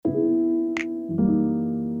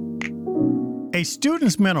A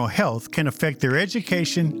student's mental health can affect their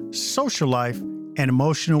education, social life, and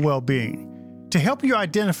emotional well-being. To help you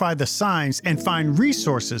identify the signs and find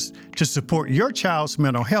resources to support your child's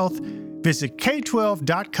mental health, visit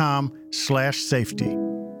k12.com/safety.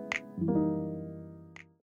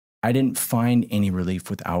 I didn't find any relief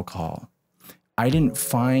with alcohol. I didn't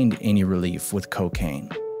find any relief with cocaine.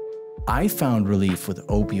 I found relief with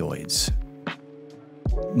opioids.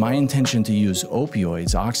 My intention to use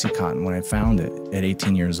opioids, Oxycontin, when I found it at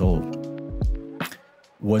 18 years old,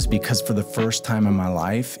 was because for the first time in my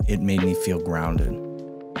life, it made me feel grounded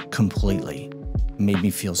completely. It made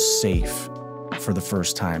me feel safe for the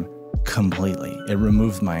first time completely. It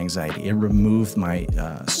removed my anxiety. It removed my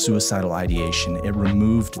suicidal ideation. It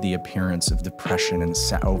removed the appearance of depression and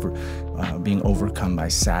being overcome by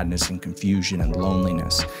sadness and confusion and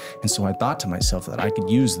loneliness. And so I thought to myself that I could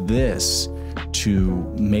use this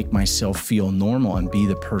to make myself feel normal and be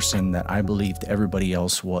the person that I believed everybody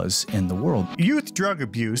else was in the world. Youth drug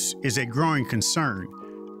abuse is a growing concern.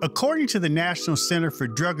 According to the National Center for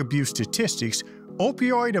Drug Abuse Statistics,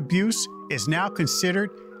 opioid abuse is now considered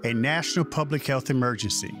a national public health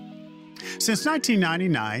emergency. Since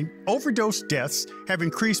 1999, overdose deaths have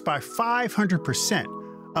increased by 500%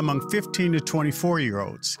 among 15 to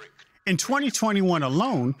 24-year-olds. In 2021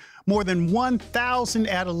 alone, more than 1,000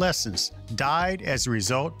 adolescents died as a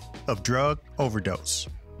result of drug overdose.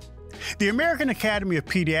 The American Academy of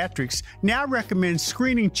Pediatrics now recommends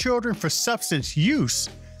screening children for substance use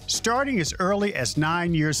starting as early as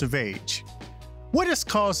 9 years of age. What is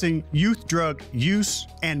causing youth drug use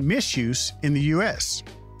and misuse in the U.S.?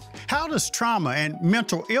 How does trauma and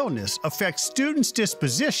mental illness affect students'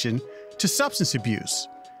 disposition to substance abuse?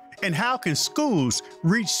 And how can schools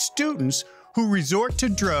reach students who resort to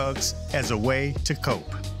drugs as a way to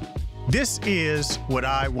cope? This is What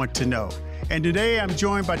I Want to Know. And today I'm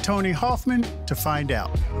joined by Tony Hoffman to find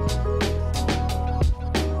out.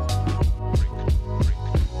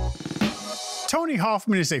 Tony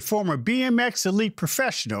Hoffman is a former BMX Elite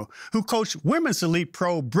professional who coached Women's Elite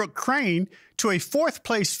Pro Brooke Crane to a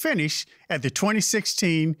fourth-place finish at the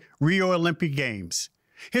 2016 Rio Olympic Games.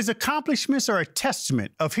 His accomplishments are a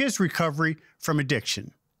testament of his recovery from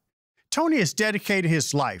addiction. Tony has dedicated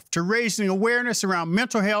his life to raising awareness around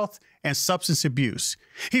mental health and substance abuse.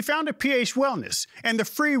 He founded PH Wellness and the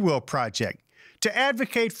Freewheel Project to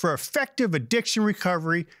advocate for effective addiction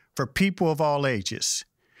recovery for people of all ages.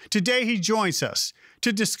 Today, he joins us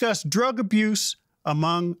to discuss drug abuse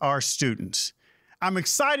among our students. I'm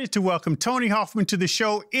excited to welcome Tony Hoffman to the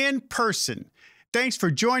show in person. Thanks for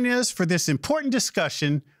joining us for this important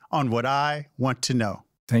discussion on What I Want to Know.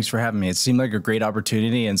 Thanks for having me. It seemed like a great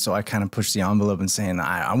opportunity, and so I kind of pushed the envelope and saying,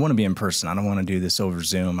 I want to be in person. I don't want to do this over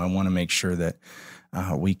Zoom. I want to make sure that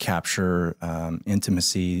we capture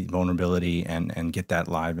intimacy, vulnerability, and get that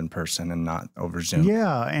live in person and not over Zoom.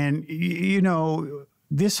 Yeah, and you know,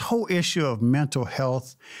 this whole issue of mental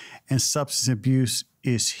health and substance abuse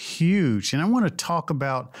is huge. And I want to talk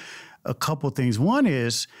about a couple of things. One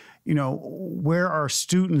is, you know, where our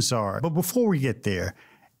students are. But before we get there,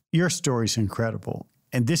 your story is incredible.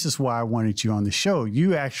 And this is why I wanted you on the show.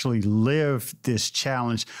 You actually lived this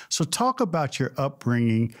challenge. So talk about your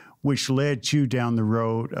upbringing, which led you down the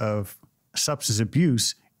road of substance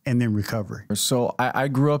abuse and then recovery. So I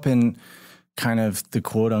grew up in kind of the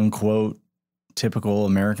quote unquote typical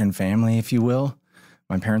American family, if you will.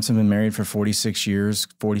 My parents have been married for 46 years,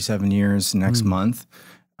 47 years next month.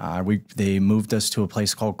 They moved us to a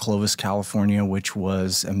place called Clovis, California, which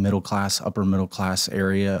was a upper middle class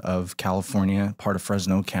area of California, part of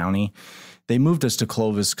Fresno County. They moved us to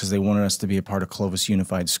Clovis because they wanted us to be a part of Clovis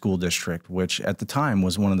Unified School District, which at the time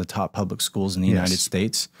was one of the top public schools in the United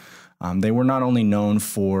States. They were not only known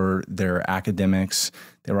for their academics,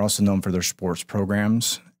 they were also known for their sports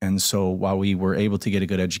programs. And so while we were able to get a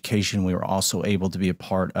good education, we were also able to be a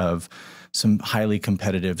part of some highly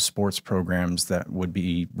competitive sports programs that would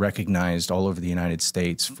be recognized all over the United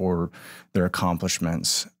States for their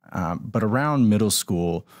accomplishments. But around middle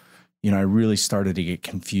school, you know, I really started to get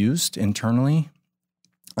confused internally,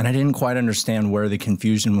 and I didn't quite understand where the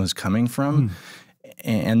confusion was coming from.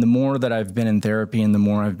 And the more that I've been in therapy and the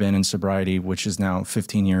more I've been in sobriety, which is now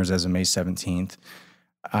 15 years as of May 17th,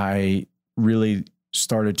 I really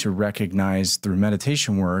started to recognize through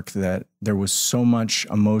meditation work that there was so much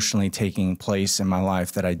emotionally taking place in my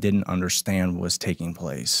life that I didn't understand was taking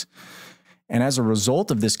place. And as a result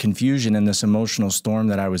of this confusion and this emotional storm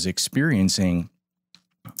that I was experiencing,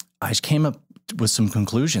 I came up with some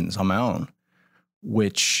conclusions on my own,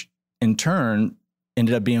 which in turn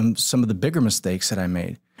ended up being some of the bigger mistakes that I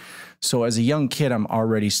made. So as a young kid, I'm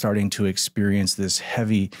already starting to experience this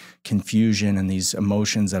heavy confusion and these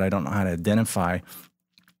emotions that I don't know how to identify.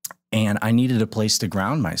 And I needed a place to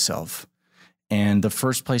ground myself. And the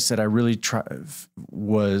first place that I really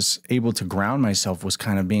was able to ground myself was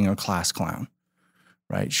kind of being a class clown,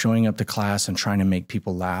 right? Showing up to class and trying to make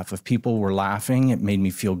people laugh. If people were laughing, it made me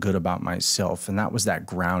feel good about myself. And that was that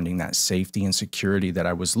grounding, that safety and security that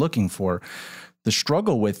I was looking for. The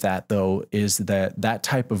struggle with that, though, is that that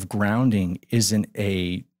type of grounding isn't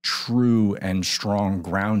a true and strong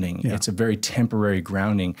grounding. Yeah. It's a very temporary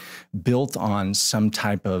grounding built on some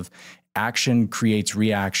type of action creates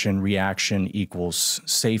reaction, reaction equals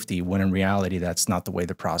safety, when in reality, that's not the way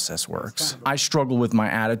the process works. I struggled with my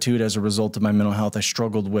attitude as a result of my mental health. I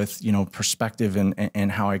struggled with, perspective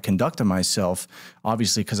and how I conducted myself,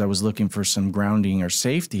 obviously, because I was looking for some grounding or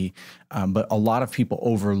safety. But a lot of people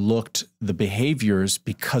overlooked the behaviors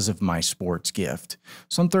because of my sports gift.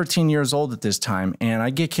 So I'm 13 years old at this time, and I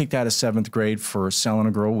get kicked out of 7th grade for selling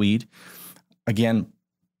a girl weed. Again,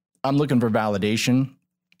 I'm looking for validation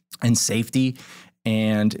and safety,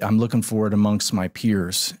 and I'm looking for it amongst my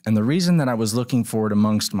peers. And the reason that I was looking for it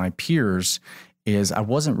amongst my peers is I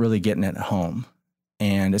wasn't really getting it at home.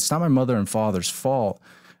 And it's not my mother and father's fault,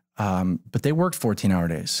 but they worked 14-hour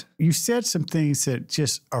days. You said some things that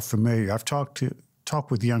just are familiar. I've talked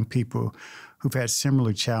with young people who've had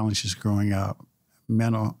similar challenges growing up,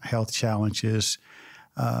 mental health challenges,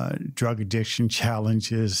 drug addiction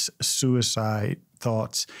challenges, suicide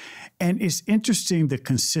thoughts. And it's interesting, the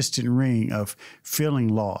consistent ring of feeling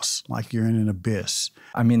lost, like you're in an abyss.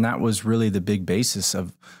 I mean, that was really the big basis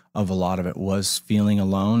of a lot of it, was feeling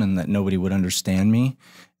alone and that nobody would understand me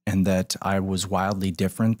and that I was wildly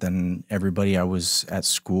different than everybody I was at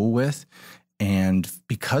school with. And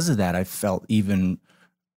because of that, I felt even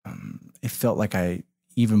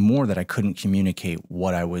more that I couldn't communicate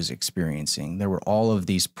what I was experiencing. There were all of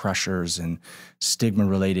these pressures and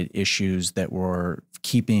stigma-related issues that were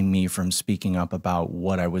keeping me from speaking up about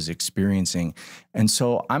what I was experiencing. And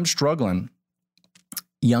so I'm struggling.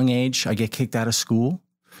 Young age, I get kicked out of school,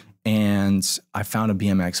 and I found a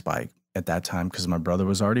BMX bike at that time because my brother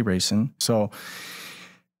was already racing. So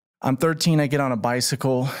I'm 13, I get on a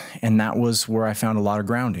bicycle, and that was where I found a lot of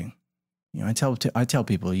grounding. I tell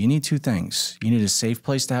people, you need two things. You need a safe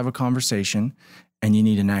place to have a conversation, and you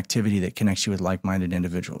need an activity that connects you with like-minded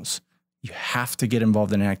individuals. You have to get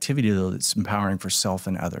involved in an activity, though, that's empowering for self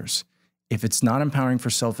and others. If it's not empowering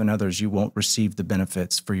for self and others, you won't receive the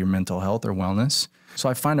benefits for your mental health or wellness. So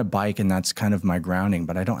I find a bike, and that's kind of my grounding,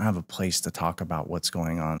 but I don't have a place to talk about what's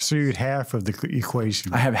going on. So you're at half of the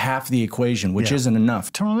equation. I have half the equation, which isn't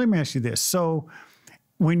enough. Tony, let me ask you this. So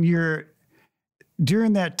when you're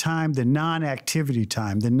during that time, the non-activity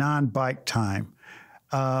time, the non-bike time,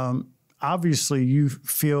 obviously you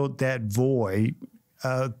filled that void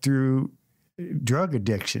through drug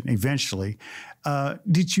addiction eventually.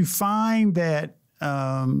 Did you find that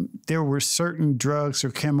there were certain drugs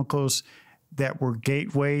or chemicals that were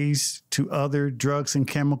gateways to other drugs and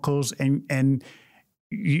chemicals, and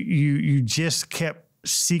you just kept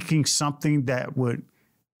seeking something that would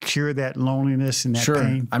cure that loneliness and that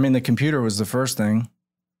pain? I mean, the computer was the first thing.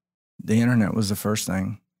 The internet was the first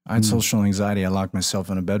thing. I had social anxiety. I locked myself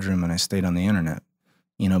in a bedroom and I stayed on the internet,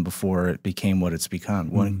 before it became what it's become.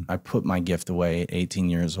 When I put my gift away at 18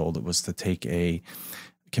 years old, it was to take a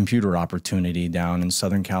computer opportunity down in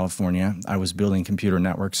Southern California. I was building computer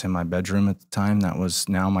networks in my bedroom at the time.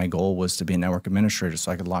 My goal was to be a network administrator,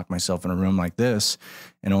 so I could lock myself in a room like this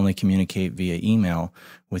and only communicate via email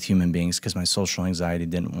with human beings because my social anxiety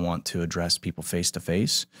didn't want to address people face to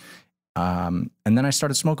face. And then I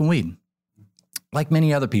started smoking weed, like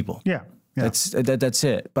many other people. Yeah. That's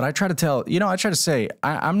it. But I try to say,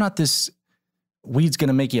 I'm not this weed's going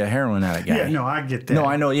to make you a heroin addict guy. Yeah, no, I get that. No,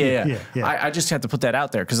 I know. Yeah. I just have to put that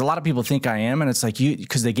out there because a lot of people think I am. And it's like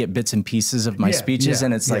because they get bits and pieces of my speeches.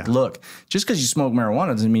 And it's like, look, just because you smoke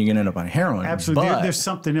marijuana doesn't mean you're going to end up on heroin. Absolutely. There's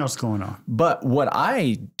something else going on. But what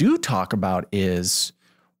I do talk about is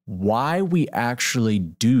why we actually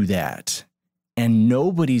do that. And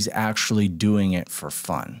nobody's actually doing it for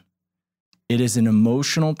fun. It is an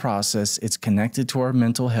emotional process. It's connected to our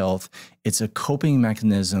mental health. It's a coping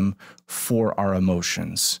mechanism for our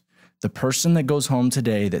emotions. The person that goes home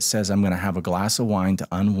today that says, I'm going to have a glass of wine to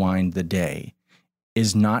unwind the day,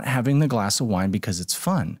 is not having the glass of wine because it's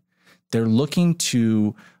fun. They're looking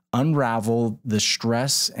to unravel the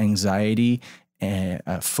stress, anxiety,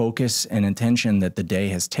 focus, and attention that the day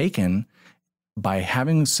has taken by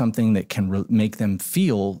having something that can make them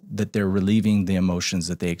feel that they're relieving the emotions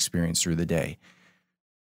that they experience through the day.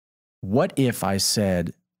 What if I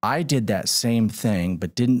said, I did that same thing,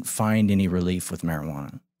 but didn't find any relief with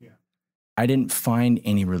marijuana. Yeah. I didn't find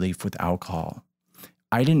any relief with alcohol.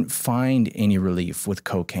 I didn't find any relief with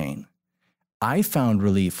cocaine. I found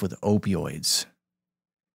relief with opioids.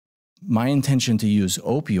 My intention to use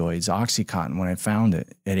opioids, Oxycontin, when I found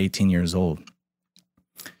it at 18 years old,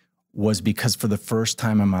 was because for the first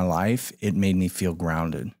time in my life, it made me feel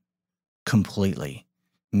grounded completely.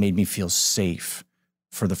 It made me feel safe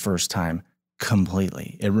for the first time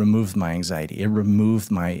completely. It removed my anxiety. It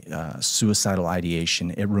removed my suicidal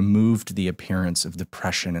ideation. It removed the appearance of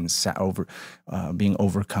depression and being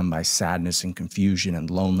overcome by sadness and confusion and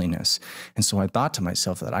loneliness. And so I thought to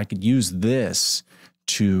myself that I could use this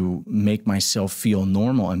to make myself feel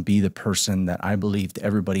normal and be the person that I believed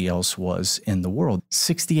everybody else was in the world.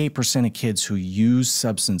 68% of kids who use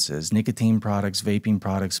substances, nicotine products, vaping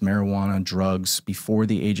products, marijuana, drugs, before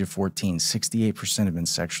the age of 14, 68% have been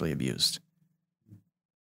sexually abused.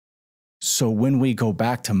 So when we go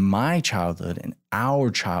back to my childhood and our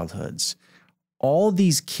childhoods, all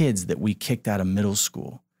these kids that we kicked out of middle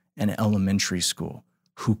school and elementary school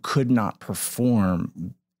who could not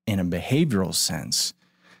perform in a behavioral sense,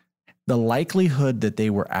 the likelihood that they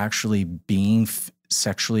were actually being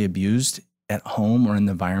sexually abused at home or in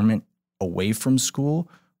the environment away from school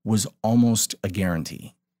was almost a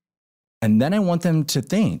guarantee. And then I want them to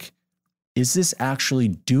think, is this actually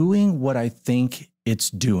doing what I think it's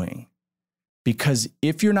doing? Because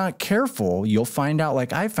if you're not careful, you'll find out,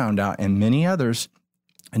 like I found out and many others,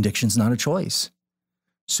 addiction's not a choice.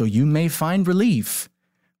 So you may find relief,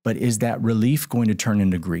 but is that relief going to turn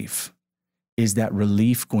into grief? Is that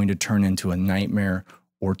relief going to turn into a nightmare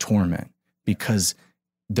or torment? Because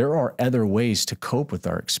there are other ways to cope with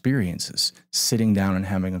our experiences, sitting down and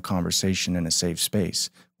having a conversation in a safe space,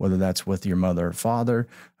 whether that's with your mother or father,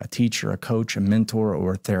 a teacher, a coach, a mentor,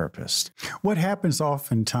 or a therapist. What happens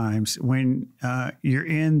oftentimes when you're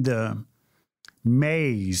in the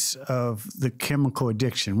maze of the chemical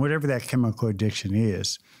addiction, whatever that chemical addiction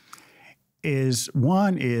is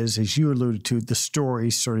one is, as you alluded to, the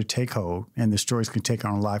stories sort of take hold, and the stories can take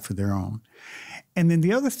on a life of their own. And then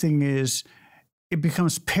the other thing is it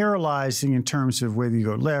becomes paralyzing in terms of whether you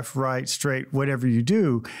go left, right, straight, whatever you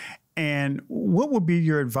do. And what would be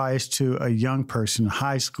your advice to a young person, a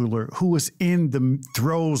high schooler, who was in the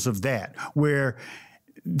throes of that, where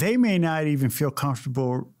they may not even feel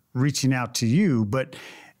comfortable reaching out to you, but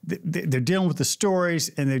they're dealing with the stories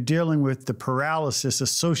and they're dealing with the paralysis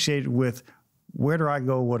associated with, where do I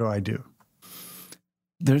go? What do I do?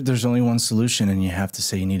 There's only one solution, and you have to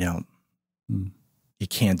say you need help. You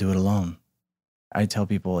can't do it alone. I tell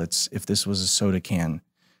people if this was a soda can,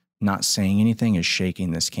 not saying anything is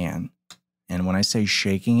shaking this can. And when I say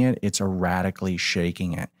shaking it, it's erratically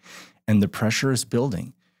shaking it. And the pressure is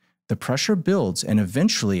building. The pressure builds, and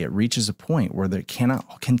eventually it reaches a point where it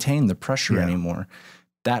cannot contain the pressure anymore.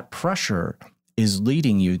 That pressure is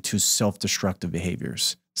leading you to self-destructive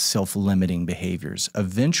behaviors, self-limiting behaviors.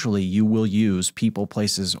 Eventually, you will use people,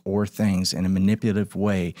 places, or things in a manipulative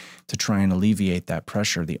way to try and alleviate that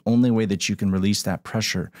pressure. The only way that you can release that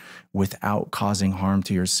pressure without causing harm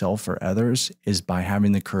to yourself or others is by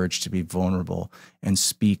having the courage to be vulnerable and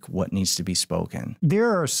speak what needs to be spoken.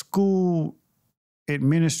 There are school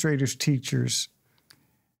administrators, teachers,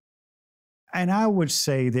 and I would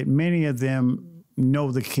say that many of them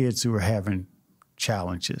know the kids who are having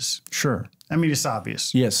challenges. Sure. I mean, it's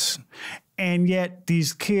obvious. Yes. And yet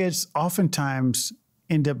these kids oftentimes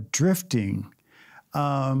end up drifting.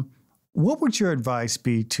 What would your advice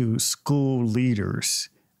be to school leaders,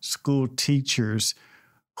 school teachers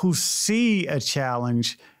who see a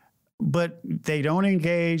challenge, but they don't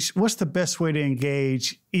engage? What's the best way to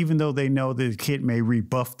engage, even though they know that the kid may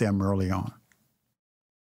rebuff them early on?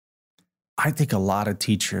 I think a lot of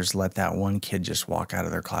teachers let that one kid just walk out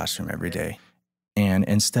of their classroom every day. And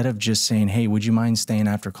instead of just saying, hey, would you mind staying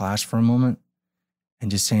after class for a moment? And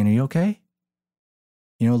just saying, are you okay?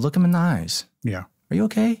 You know, look him in the eyes. Yeah. Are you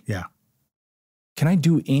okay? Yeah. Can I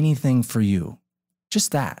do anything for you?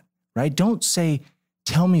 Just that, right? Don't say,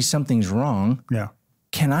 tell me something's wrong. Yeah.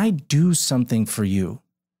 Can I do something for you?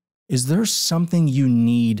 Is there something you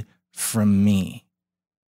need from me?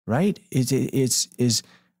 Right?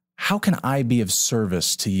 How can I be of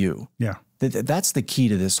service to you? Yeah. That's the key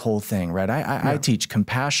to this whole thing, right? I teach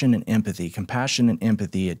compassion and empathy. Compassion and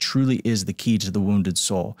empathy, it truly is the key to the wounded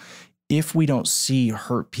soul. If we don't see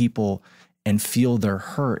hurt people and feel their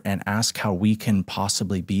hurt and ask how we can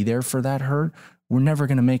possibly be there for that hurt, we're never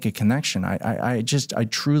going to make a connection. I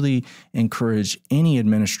truly encourage any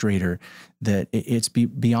administrator that it's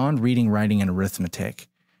beyond reading, writing, and arithmetic.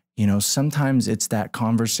 You know, sometimes it's that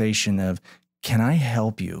conversation of, can I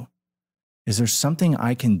help you? Is there something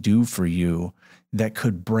I can do for you that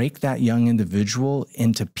could break that young individual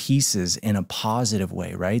into pieces in a positive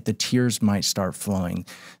way, right? The tears might start flowing.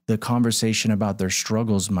 The conversation about their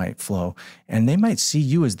struggles might flow. And they might see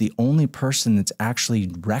you as the only person that's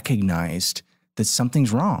actually recognized that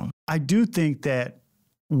something's wrong. I do think that,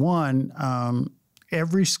 one,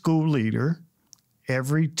 every school leader,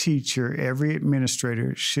 every teacher, every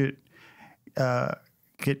administrator should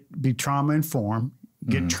be trauma informed,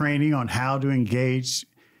 get training on how to engage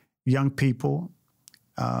young people,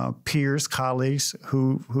 peers, colleagues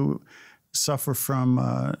who suffer from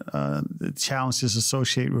the challenges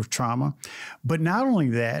associated with trauma. But not only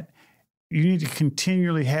that, you need to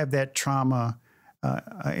continually have that trauma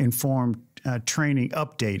informed training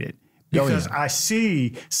updated. Because I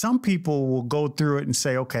see some people will go through it and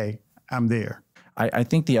say, okay, I'm there. I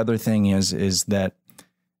think the other thing is that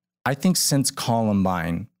I think since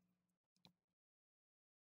Columbine,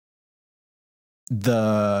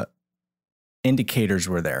 the indicators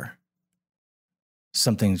were there.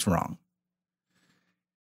 Something's wrong.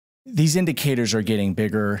 These indicators are getting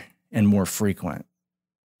bigger and more frequent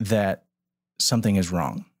that something is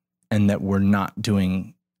wrong and that we're not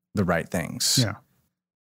doing the right things. Yeah.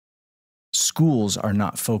 Schools are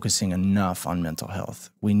not focusing enough on mental health.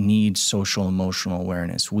 We need social emotional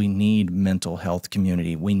awareness. We need mental health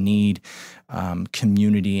community. We need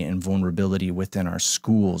community and vulnerability within our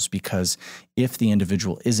schools, because if the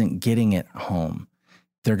individual isn't getting it at home,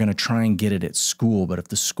 they're going to try and get it at school. But if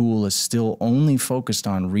the school is still only focused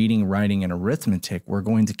on reading, writing, and arithmetic, we're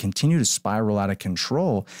going to continue to spiral out of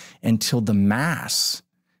control until the mass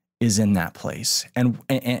is in that place. And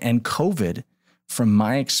COVID, from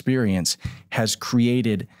my experience, has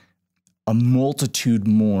created a multitude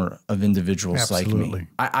more of individuals like me.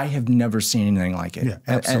 I have never seen anything like it. Yeah,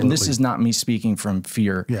 absolutely. And this is not me speaking from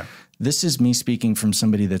fear. Yeah. This is me speaking from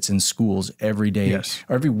somebody that's in schools every day, or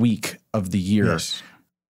every week of the year. Yes.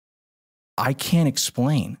 I can't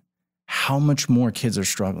explain how much more kids are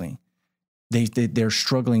struggling. They're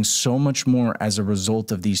struggling so much more as a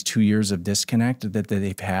result of these 2 years of disconnect that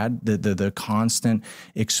they've had, the constant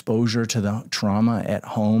exposure to the trauma at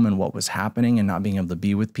home and what was happening, and not being able to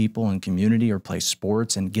be with people and community or play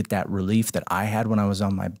sports and get that relief that I had when I was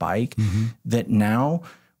on my bike, that now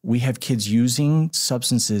we have kids using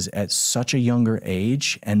substances at such a younger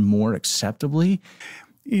age and more acceptably.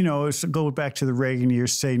 You know, it's go back to the Reagan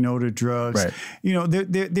years, say no to drugs. Right. You know,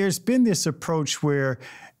 there's been this approach where,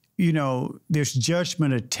 you know, there's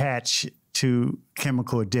judgment attached to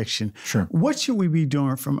chemical addiction. Sure. What should we be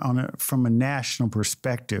doing from a national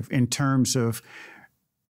perspective in terms of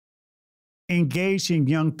engaging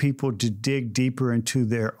young people to dig deeper into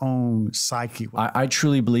their own psyche? I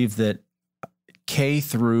truly believe that K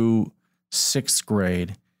through 6th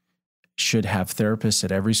grade should have therapists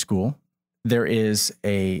at every school. There is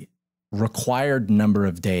a required number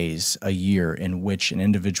of days a year in which an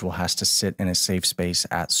individual has to sit in a safe space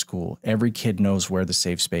at school. Every kid knows where the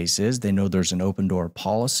safe space is. They know there's an open door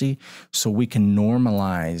policy, so we can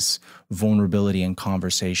normalize vulnerability and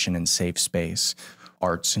conversation in safe space.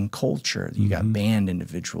 Arts and culture. You got band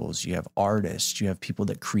individuals, you have artists, you have people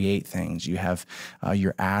that create things, you have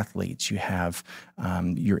your athletes, you have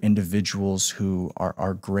your individuals who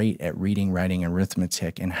are great at reading, writing, and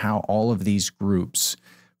arithmetic, and how all of these groups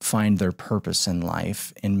find their purpose in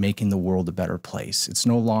life in making the world a better place. It's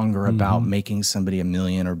no longer about making somebody $1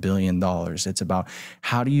 million or $1 billion. It's about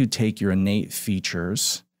how do you take your innate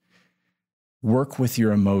features, work with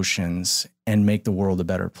your emotions, and make the world a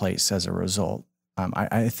better place as a result.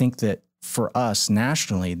 I think that for us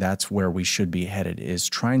nationally, that's where we should be headed, is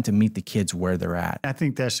trying to meet the kids where they're at. I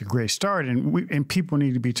think that's a great start, and people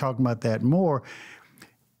need to be talking about that more.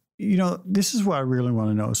 You know, this is what I really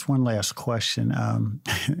want to know. It's one last question,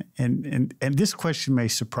 and this question may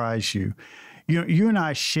surprise you. You know, you and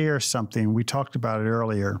I share something. We talked about it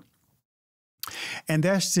earlier, and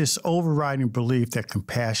that's this overriding belief that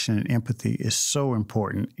compassion and empathy is so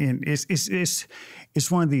important, and it's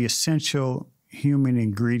one of the essential human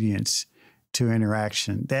ingredients to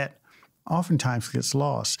interaction that oftentimes gets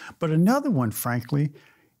lost. But another one, frankly,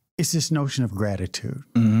 is this notion of gratitude.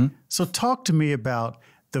 So talk to me about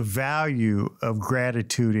the value of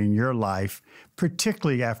gratitude in your life,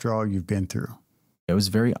 particularly after all you've been through. I was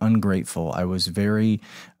very ungrateful. I was very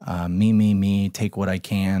me, take what I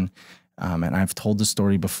can. And I've told the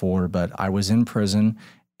story before, but I was in prison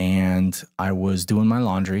and I was doing my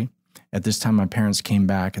laundry. At this time, my parents came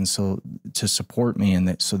back, and so to support me,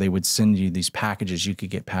 and so they would send you these packages. You could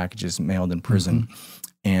get packages mailed in prison.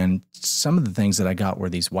 And some of the things that I got were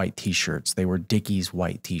these white T-shirts. They were Dickies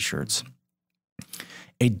white T-shirts.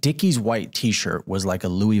 A Dickies white t-shirt was like a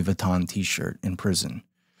Louis Vuitton t-shirt in prison.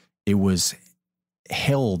 It was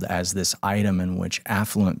hailed as this item in which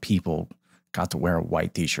affluent people got to wear a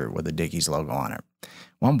white t-shirt with a Dickies logo on it.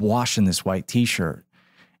 Well, I'm washing this white t-shirt,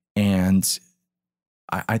 and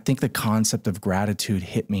I think the concept of gratitude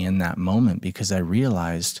hit me in that moment, because I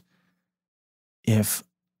realized if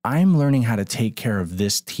I'm learning how to take care of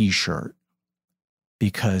this t-shirt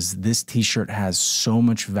because this t-shirt has so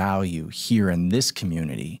much value here in this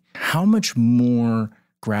community, how much more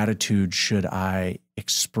gratitude should I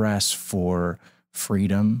express for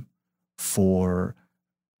freedom, for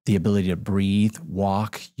the ability to breathe,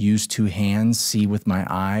 walk, use two hands, see with my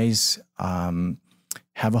eyes,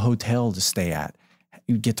 have a hotel to stay at,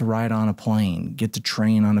 you get to ride on a plane, get to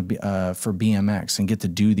train on for BMX, and get to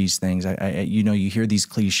do these things. You know, you hear these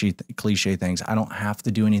cliche things. I don't have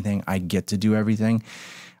to do anything. I get to do everything.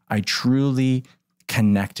 I truly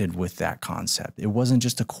connected with that concept. It wasn't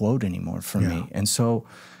just a quote anymore for me. And so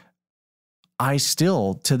I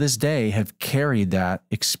still, to this day, have carried that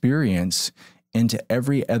experience into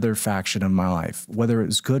every other faction of my life, whether it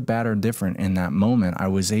was good, bad, or different. In that moment, I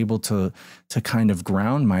was able to kind of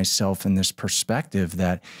ground myself in this perspective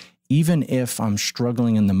that even if I'm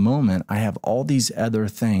struggling in the moment, I have all these other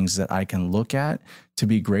things that I can look at to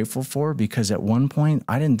be grateful for, because at one point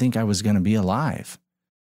I didn't think I was going to be alive.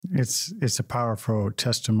 It's a powerful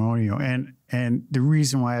testimonial. And the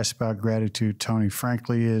reason why I ask about gratitude, Tony,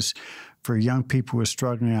 frankly, is for young people who are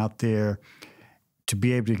struggling out there, to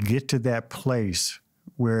be able to get to that place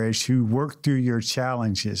where as you work through your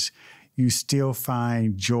challenges, you still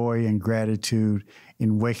find joy and gratitude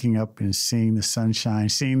in waking up and seeing the sunshine,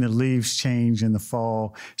 seeing the leaves change in the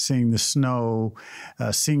fall, seeing the snow,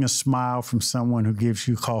 seeing a smile from someone who gives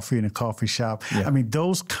you coffee in a coffee shop. Yeah. I mean,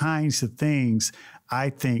 those kinds of things, I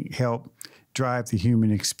think, help drive the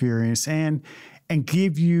human experience and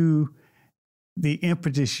give you the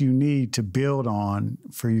impetus you need to build on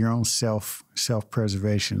for your own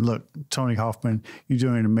self-preservation. Look, Tony Hoffman, you're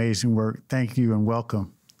doing amazing work. Thank you and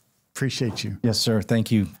welcome. Appreciate you. Yes, sir. Thank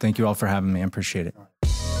you. Thank you all for having me. I appreciate it.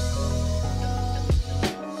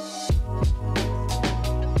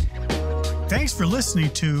 Thanks for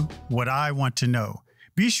listening to What I Want to Know.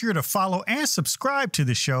 Be sure to follow and subscribe to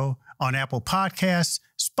the show on Apple Podcasts,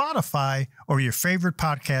 Spotify, or your favorite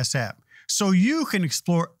podcast app, so you can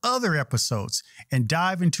explore other episodes and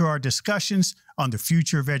dive into our discussions on the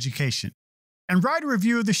future of education. And write a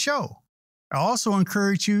review of the show. I also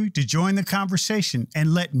encourage you to join the conversation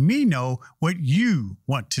and let me know what you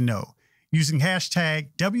want to know using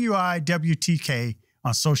hashtag WIWTK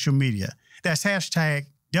on social media. That's hashtag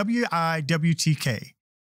WIWTK.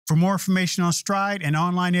 For more information on Stride and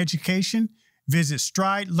online education, visit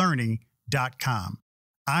stridelearning.com.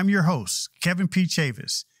 I'm your host, Kevin P.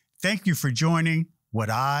 Chavis. Thank you for joining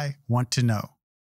What I Want to Know.